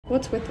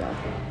What's with y'all?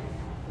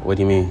 What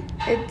do you mean?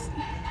 It's...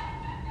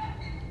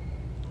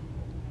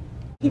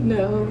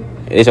 No.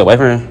 It's your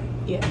boyfriend?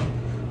 Yeah.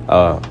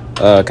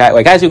 Can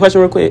I ask you a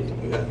question real quick?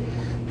 Okay.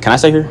 Can I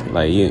stay here?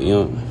 Like, you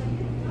don't...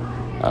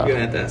 You're gonna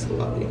have to ask a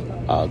lot.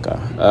 Okay.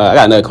 I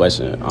got another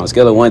question. On a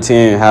scale of 1 to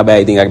 10, how bad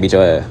you think I can beat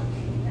your ass?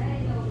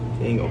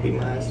 You ain't gonna beat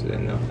my ass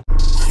today, no.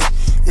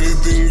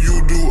 Anything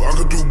you do, I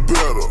could do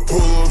better.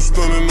 Pull up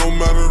stunning no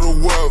matter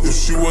the weather. If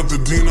she want the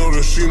Dino,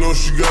 then she know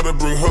she gotta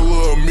bring her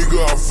little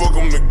amiga. I fuck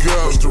them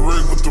together. It's the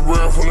rig with the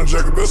rare from the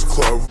jacket, that's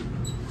clever. To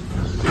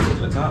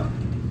the top.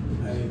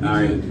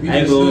 Alright.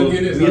 Hey, boo. We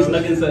just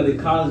snuck into the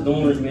college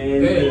dorms,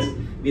 man.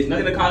 We snuck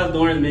into the college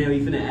dorms, man. We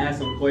finna ask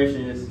some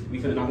questions. We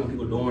finna knock on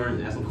people's doors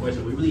and ask some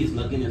questions. We really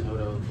snuck in this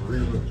though, for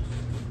real.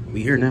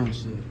 We here now.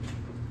 Shit.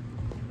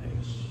 Hey,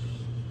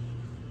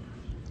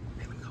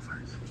 let me go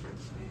first.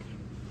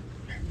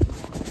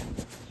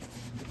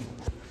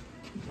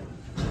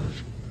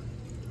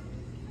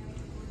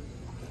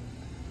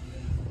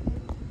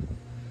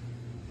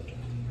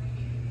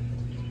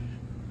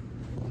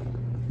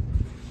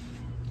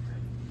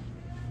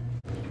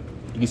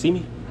 You see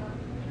me?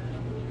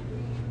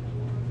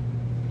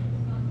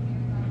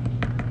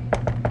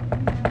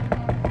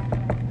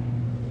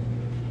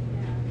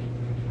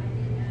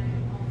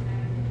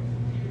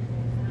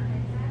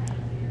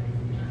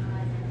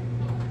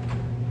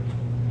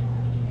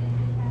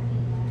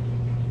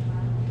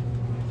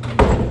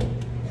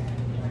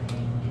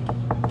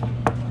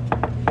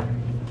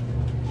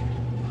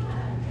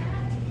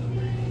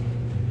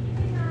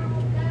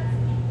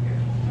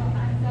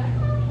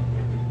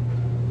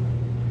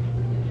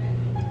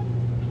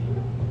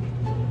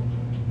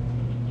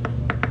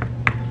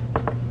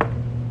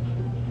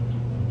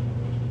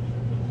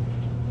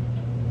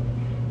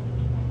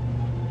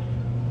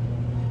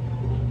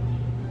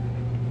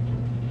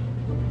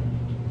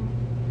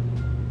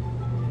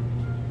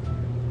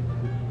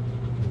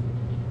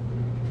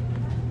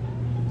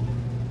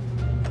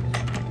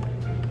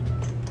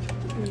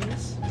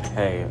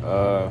 Hey,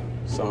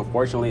 so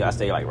unfortunately I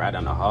stay like right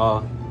down the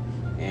hall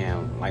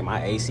and like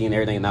my AC and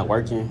everything is not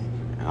working.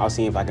 And I'll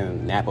see if I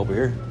can nap over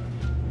here.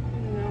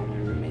 No, my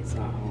roommate's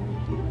not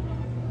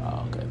home.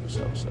 Oh, okay, for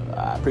sure, so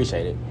I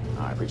appreciate it.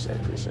 I appreciate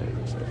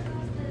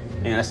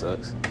it. Man, that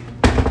sucks.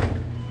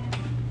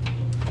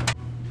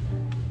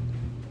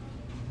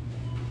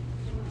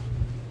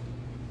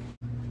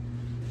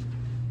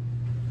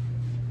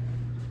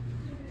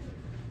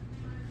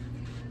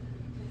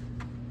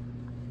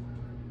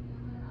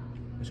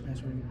 What's your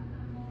password again?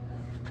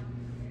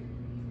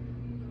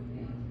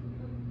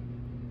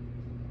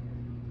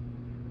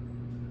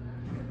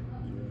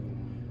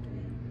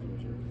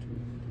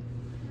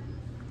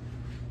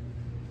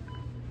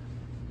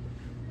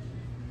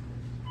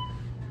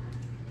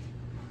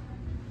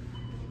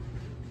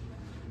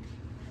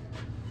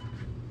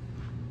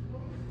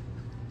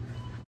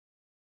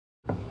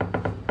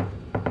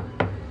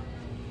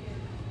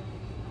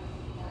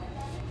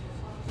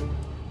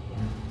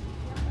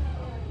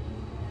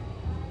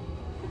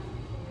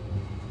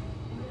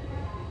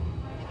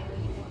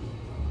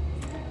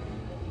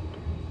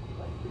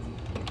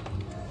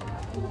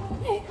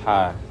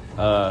 Hi.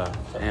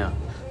 Damn.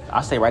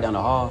 I stay right down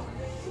the hall,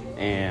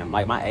 and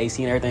like my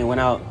AC and everything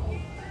went out.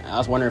 I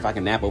was wondering if I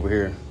can nap over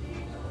here.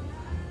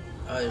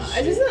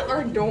 This isn't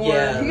our dorm.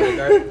 Yeah.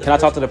 Can I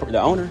talk to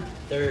the owner?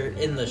 They're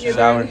in the Yeah, shower.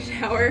 they're in the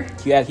shower.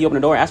 Can you open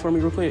the door and ask for me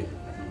real quick?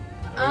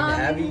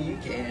 Abby, you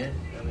can.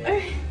 I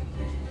mean,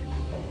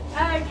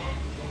 Kylie.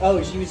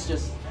 oh, she was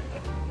just.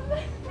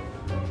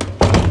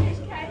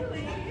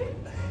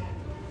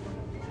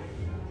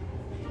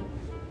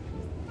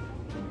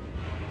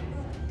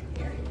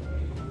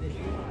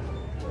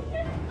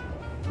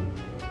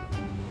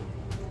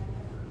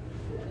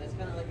 That's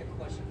kind of like a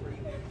question for you.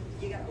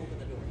 You gotta open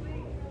the door.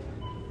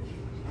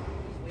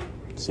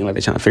 Seem like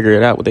they're trying to figure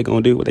it out, what they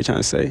gonna do, what they trying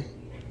to say.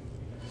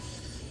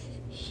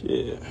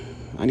 Shit.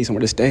 I need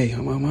somewhere to stay.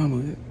 I'm my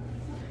mama.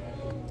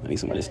 I need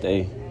somewhere to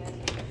stay.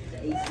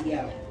 AC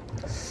out.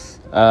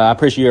 I'm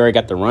pretty sure you already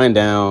got the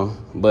rundown,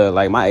 but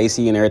like my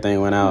AC and everything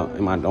went out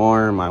in my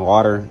dorm, my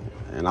water,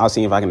 and I'll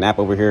see if I can nap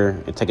over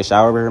here and take a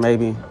shower over here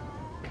maybe,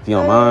 if you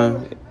don't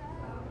mind.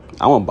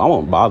 I won't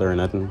bother or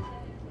nothing.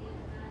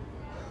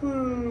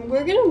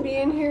 We're gonna be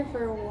in here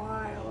for a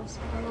while, so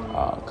I don't know.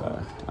 Oh, okay.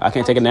 I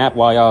can't take a nap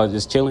while y'all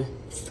just chilling?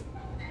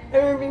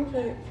 And we're being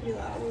pretty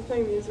loud. We're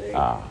playing music.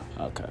 Ah,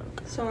 okay.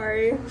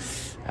 Sorry.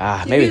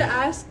 Maybe. You could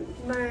ask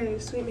my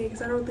sweet mate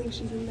because I don't think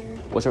she's in there.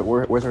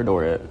 Where's her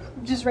door at?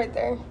 Just right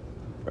there.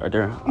 Right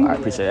there. I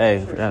appreciate it.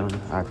 Hey, for that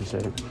one, I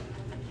appreciate it.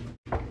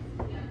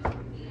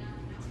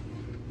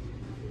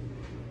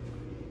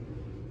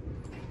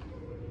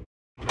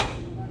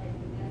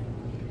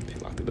 They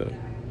locked it up.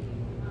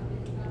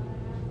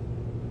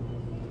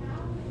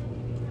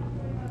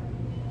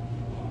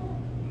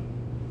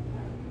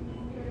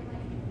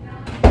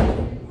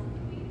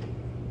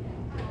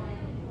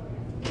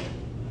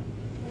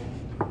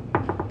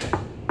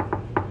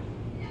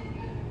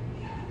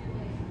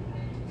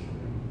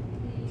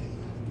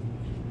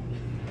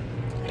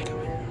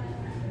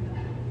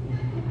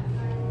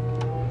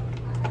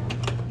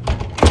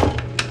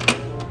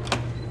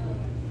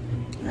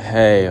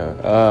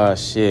 Hey,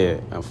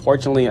 shit.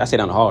 Unfortunately, I stay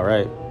down the hall,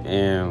 right?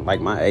 And like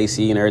my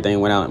AC and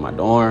everything went out in my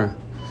dorm.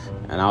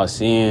 And I was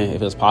seeing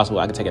if it was possible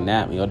I could take a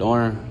nap in your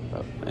dorm.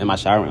 In my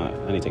shower,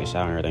 I need to take a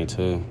shower and everything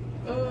too.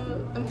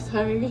 I'm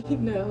sorry,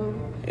 no.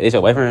 Is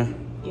your boyfriend?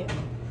 Yeah.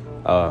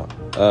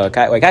 Can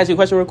I ask you a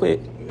question real quick?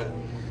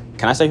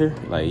 Can I stay here?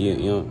 Like you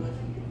You're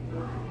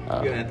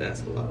gonna have to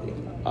ask a lot.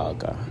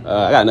 okay.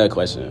 I got another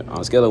question.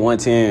 On a scale of 1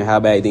 to 10, how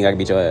bad you think I can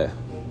beat your ass?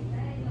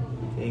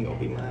 You ain't gonna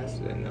beat my ass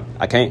today, no.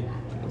 I can't.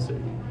 No, sir.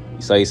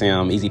 So you saying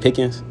I'm easy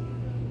pickings?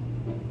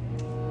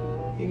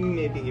 You can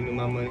maybe give me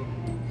my money.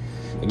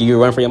 I give you a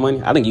run for your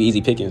money? I think you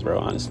easy pickings, bro.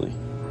 Honestly.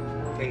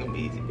 Ain't gonna be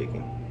easy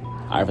picking.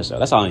 All right, for sure.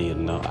 That's all I need to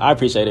know. I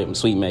appreciate it,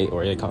 sweet mate,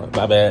 or they call it.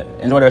 My bad.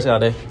 Enjoy the rest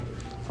of your day.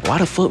 Why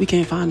the fuck we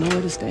can't find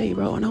nowhere to stay,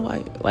 bro? I know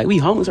why. Like, we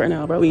homeless right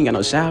now, bro. We ain't got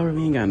no shower.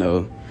 We ain't got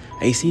no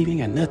AC. We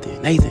ain't got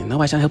nothing. Nathan,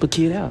 nobody trying to help a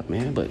kid out,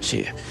 man. But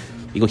shit,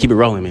 we gonna keep it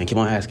rolling, man. Keep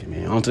on asking,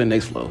 man. On to the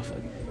next floor. Fuck.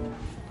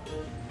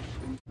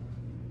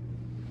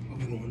 What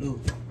we gonna do?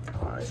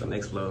 All right, so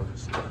next floor.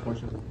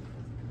 Unfortunately.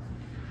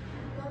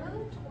 The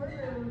tour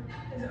room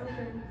is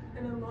open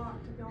and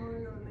unlocked if y'all want to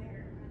go in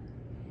there.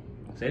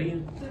 Say it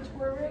again. The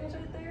tour room's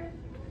right there.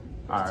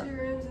 All There's right. 2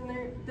 rooms in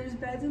there. There's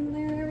beds in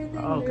there and everything.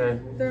 Oh, okay.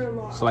 They're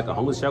unlocked. So like a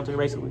homeless shelter,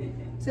 basically.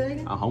 Say that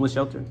again? A homeless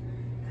shelter.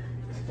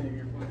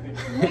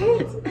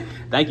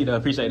 Thank you, though.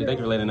 Appreciate it. Thank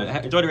you for letting us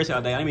know. Enjoy the rest of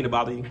your day. I didn't mean to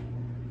bother you.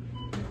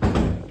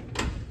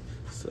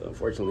 So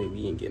unfortunately,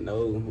 we didn't get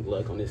no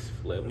luck on this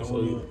level.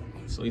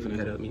 So we finna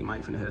head up. Me and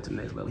Mike finna head up to the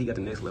next level. He got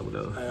the next level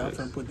though. Hey, I'm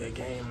finna put that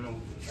game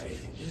on. Hey,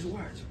 just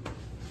watch.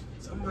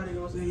 Somebody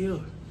gonna say here.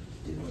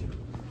 You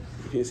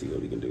can see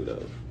what we can do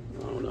though.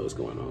 I don't know what's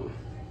going on.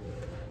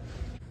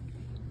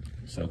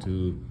 So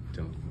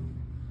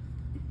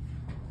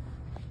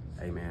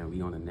hey man,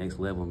 we on the next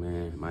level,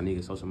 man. My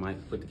nigga Social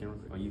Mike, put the camera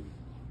on you.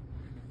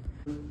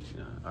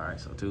 Yeah, all right,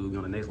 so we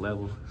on the next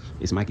level.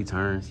 It's Mikey's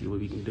turn. See what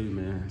we can do,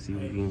 man. See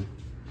what we can.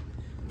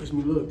 Wish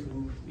me luck,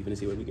 too. We finna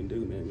see what we can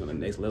do, man. We on the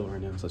next level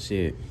right now. So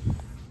shit.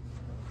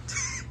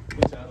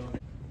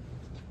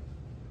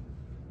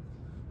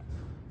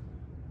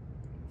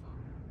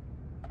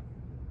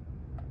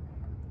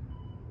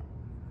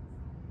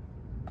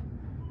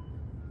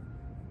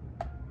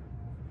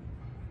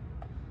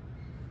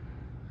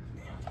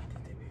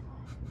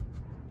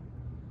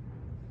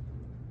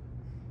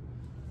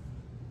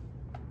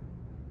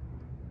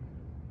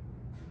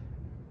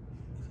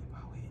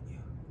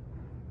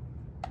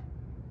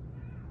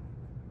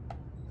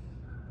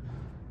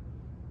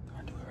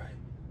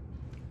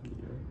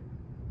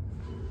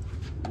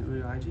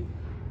 IG?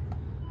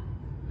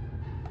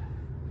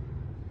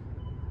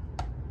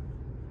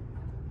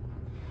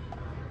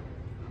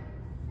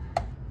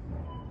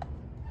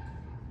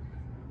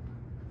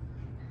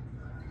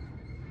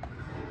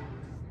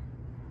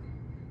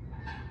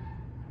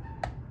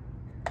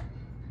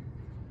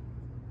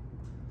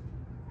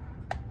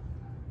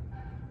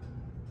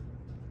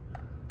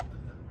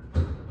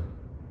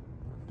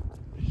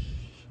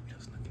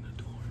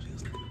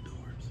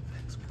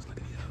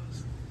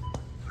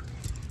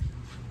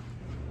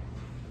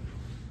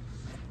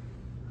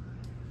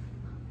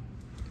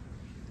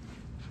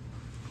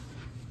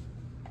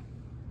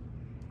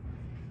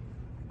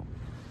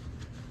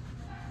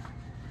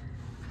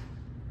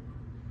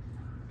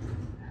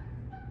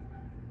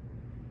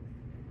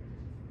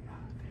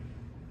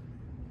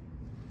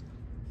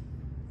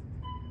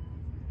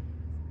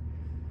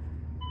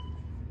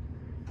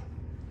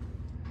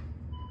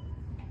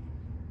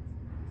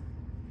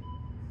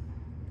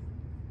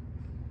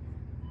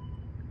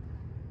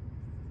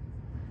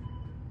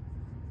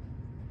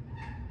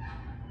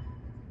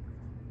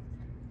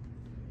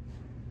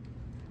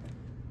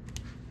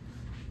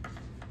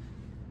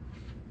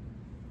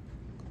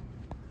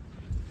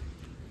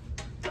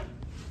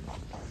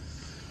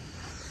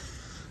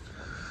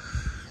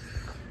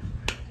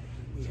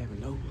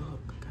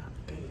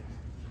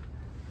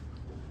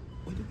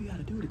 We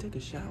gotta do to take a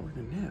shower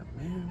and a nap,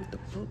 man. What the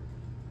fuck?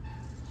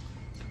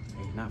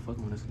 Hey, not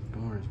fucking with us in the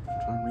dorms for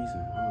some reason.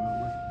 I don't know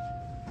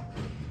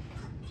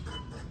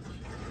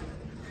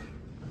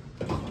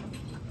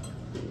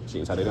what. See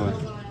how they doing?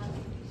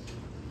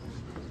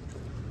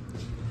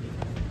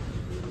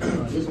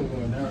 This one's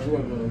going down. We're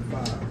gonna go to 5.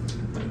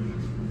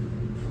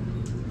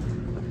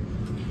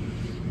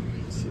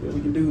 Let's see what we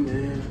can do,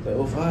 man.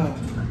 Level 5.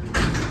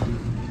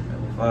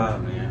 Level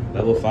 5, man.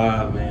 Level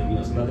 5, man. We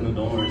done stuck in the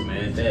dorms,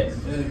 man. Facts.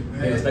 We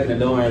done stuck in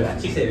the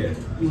dorms. She said,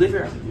 you live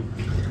here?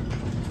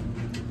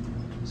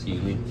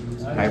 Excuse me.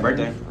 Happy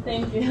birthday.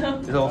 Thank you.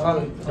 It's all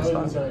fine. It's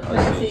fine.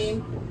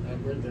 13.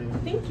 Happy birthday.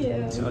 Thank you.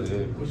 It's all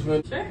good. What you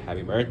want? Sure.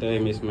 Happy birthday,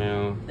 Miss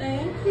Mel.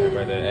 Thank you. Happy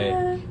birthday.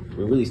 Hey,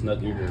 we really snuck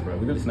in here, bro.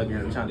 We really snuck in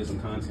here. I'm trying to do some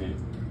content.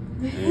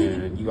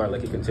 And you are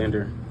like a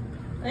contender.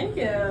 Thank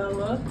you.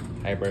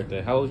 Happy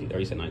birthday. How old are you? Or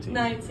you said 19?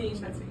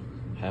 19. That's me.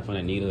 Have fun,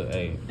 Anita.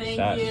 Hey, Thank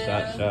shots. you.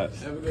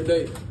 Have a good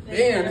day.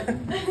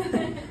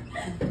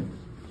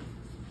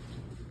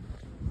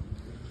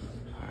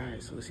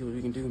 Alright, so let's see what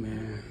we can do,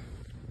 man.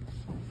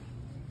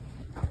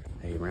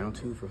 Hey, round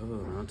 2 for her.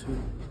 Round 2.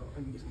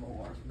 Let me get some more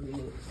water for good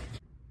looks.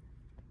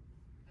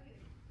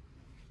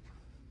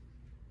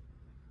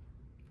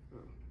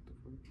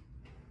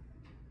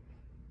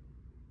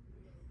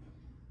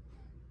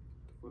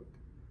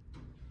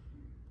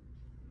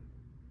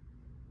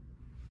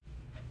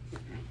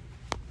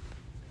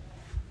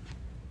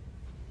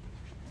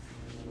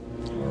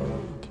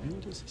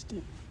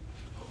 assistant.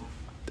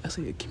 That's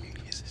a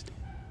community assistant.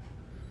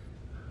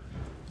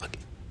 Okay.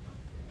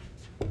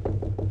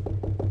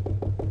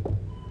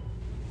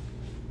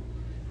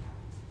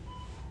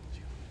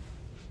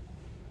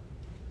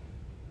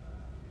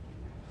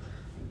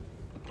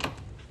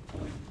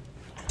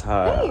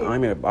 I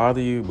ain't gonna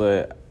bother you,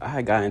 but I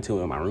had got into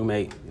it with my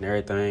roommate and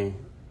everything,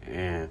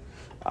 and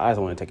I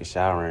just want to take a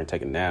shower and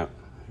take a nap,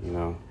 you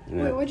know.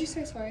 Wait, what'd you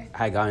say? Sorry. I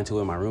had got into it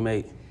with my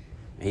roommate,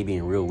 and he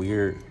being real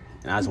weird,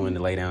 and I just wanted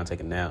to lay down and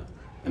take a nap.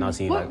 And I was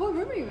seeing what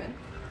room are you in?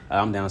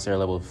 I'm downstairs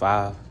level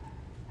 5.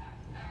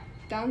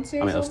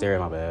 Downstairs? I mean upstairs,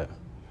 my bad.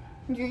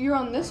 You're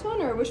on this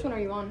one, or which one are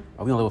you on?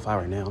 Oh, we on level 5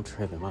 right now. I'm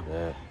tripping, my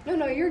bad.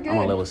 No, you're good. I'm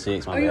on level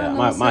 6, my you bad. on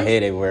level My 6?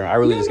 head everywhere. I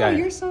really just got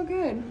you're so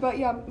good. But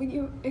yeah,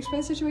 you explain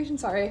the situation,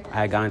 sorry.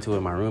 I had got into it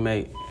with my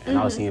roommate, and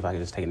I was seeing if I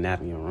could just take a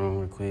nap in your room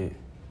real quick.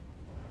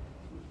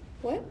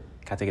 What?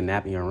 Can I take a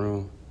nap in your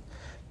room?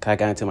 Cause I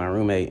got into my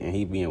roommate, and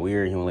he being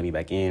weird, he won't let me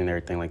back in and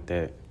everything like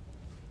that.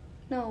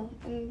 No,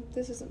 and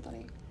this isn't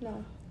funny.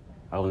 No.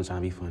 I wasn't trying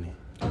to be funny.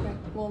 Okay,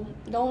 well,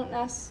 don't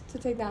ask to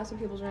take naps in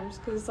people's rooms,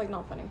 because it's, like,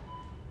 not funny.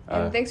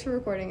 And thanks for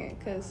recording it,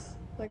 because,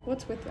 like,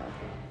 what's with y'all?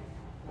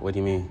 What do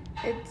you mean?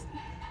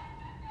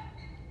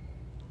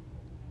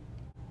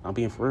 I'm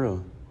being for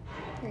real.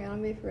 Okay,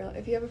 I'm being for real.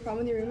 If you have a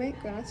problem with your roommate,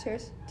 go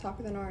downstairs, talk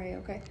with an RA,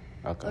 okay?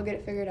 Okay. I'll get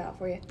it figured out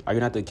for you. Are you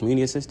not the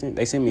community assistant?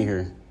 They sent me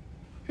here.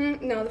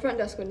 No, the front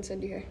desk wouldn't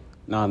send you here.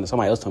 No,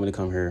 somebody else told me to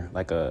come here,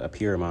 like a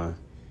peer of mine.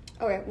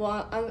 Okay,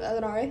 well, I'm as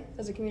an RA,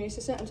 as a community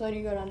assistant. I'm telling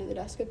you to go down to the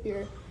desk if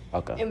you're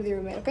in with your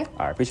roommate, okay?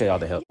 All right, appreciate all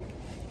the help.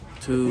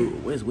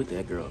 Dude, what's with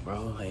that girl,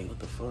 bro? Like, what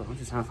the fuck? I'm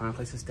just trying to find a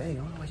place to stay. I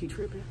don't know why she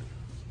tripping.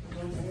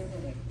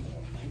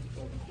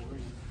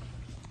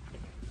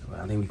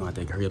 Well, I think we're going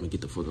to have to hurry up and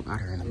get the fuck up out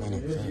here in a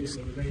minute. Thanks.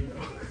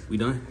 We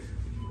done?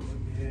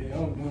 Yeah,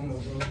 I'm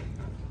done,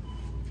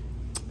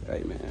 bro.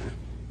 Hey, man.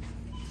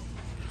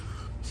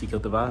 She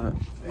killed the vibe.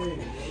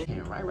 Hey.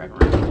 Right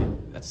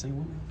around. That's the same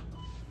woman?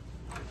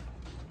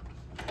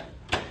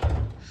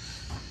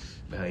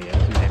 But yeah, I'm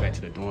gonna head back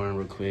to the dorm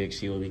real quick,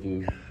 see what we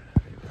can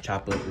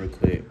chop up real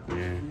quick,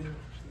 man.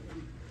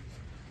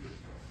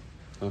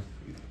 Huh?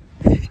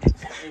 I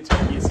ain't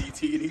trying to get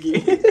CT'd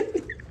again.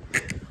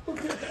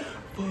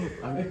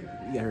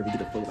 You gotta get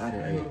the fuck out of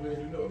here.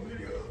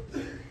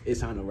 Hey.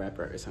 It's time to wrap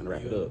it. It's time to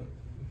wrap it up.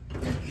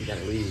 You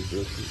gotta leave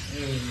real quick.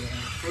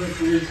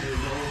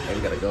 Hey,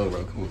 we gotta go,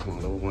 bro. Come on,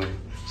 level 1.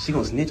 She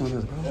gonna snitch on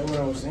us, bro. That's what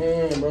I'm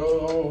saying, bro.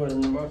 I don't want her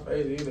in my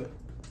face either.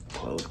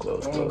 Close. Come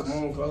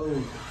on,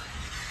 close.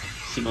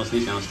 She gonna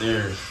sleep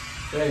downstairs.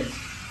 Thanks.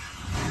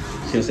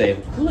 She'll say,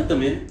 who let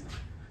them in?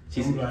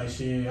 I'm like,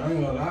 shit, I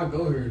ain't gonna lie, I'll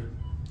go here.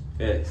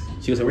 Yes.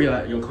 She was say,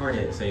 where your car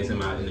at? Say it's in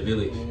the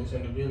village. Yeah, it's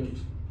in the village.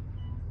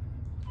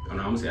 Oh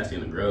no, I'm gonna say I stay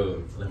in the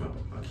grove. I left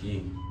my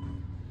key.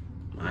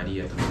 My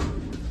ID at the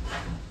phone.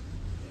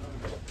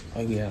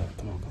 Oh yeah,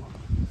 come on.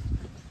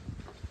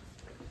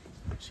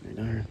 She right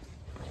there.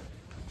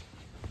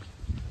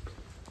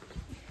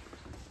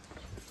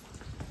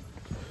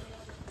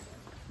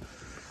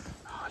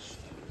 Oh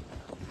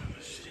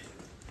shit.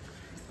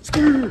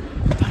 Skirt.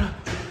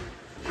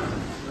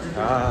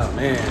 Ah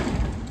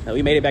man. No,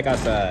 we made it back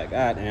outside.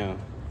 Goddamn.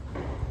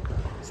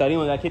 So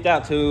anyone got kicked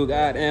out too?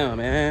 Goddamn,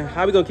 man.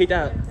 How we gonna kick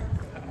out?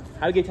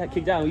 How we get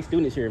kicked out when we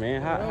students here,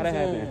 man? How that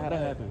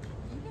happen?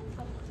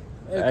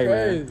 That's hey,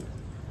 crazy. Man.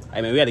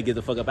 Hey, man, we had to get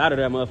the fuck up out of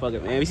that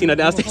motherfucker, man. We seen her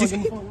downstairs.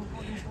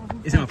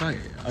 It's in my pocket.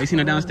 Oh, you seen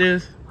her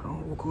downstairs?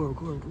 Oh,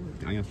 record.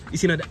 You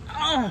seen her?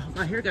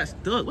 My hair got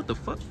stuck. What the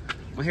fuck?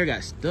 My hair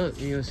got stuck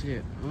in your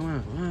shit. Oh,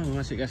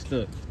 my shit got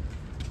stuck.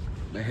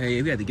 But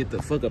hey, we had to get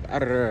the fuck up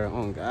out of there.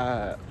 Oh,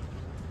 God.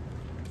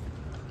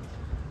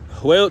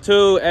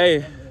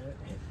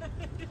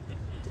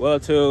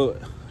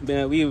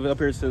 Man, we up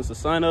here since the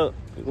sun up.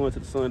 We're going to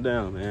the sun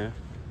down, man.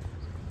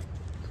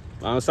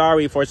 I'm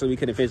sorry, fortunately, we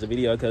couldn't finish the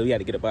video because we had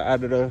to get up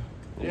out of there.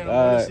 Oh, yeah,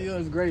 God. see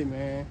us great,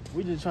 man.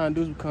 We just trying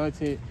to do some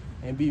content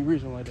and be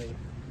rich one day.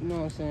 You know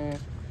what I'm saying?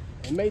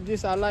 And make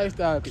this our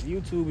lifestyle because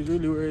YouTube is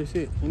really where it's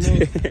at. You know?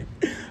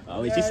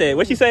 Oh, yeah, she said,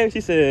 what she said?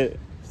 She said,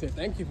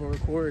 thank you for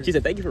recording. She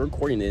said, thank you for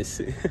recording this.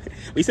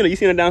 You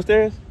seen her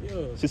downstairs?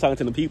 Yeah. She's talking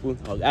to the people.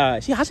 Oh,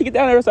 God. How'd she get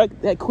down there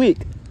that quick?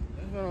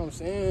 That's what I'm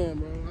saying,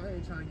 bro. I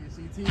ain't trying to get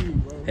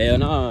CT, bro. Hell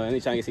no. I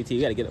ain't trying to get CT.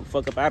 We got to get the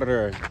fuck up out of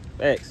there.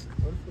 Facts.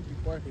 Where the fuck you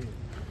parking?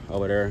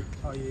 Over there.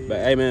 Oh, yeah. But,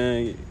 hey,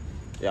 man,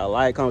 y'all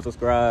like, comment,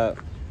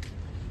 subscribe.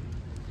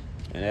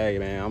 And, hey,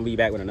 man, I'm going to be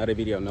back with another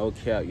video. No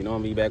cap. You know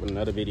I'm going to be back with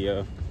another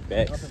video.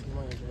 Facts.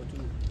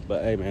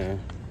 But, hey, man,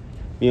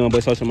 me and my boy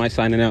Social Mike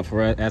signing out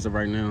for us as of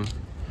right now.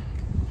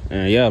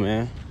 And, yeah,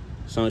 man,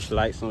 some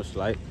light.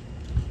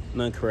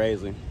 Nothing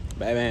crazy.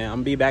 But, hey, man, I'm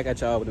going to be back at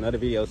y'all with another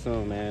video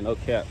soon, man. No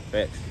cap.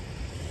 Facts.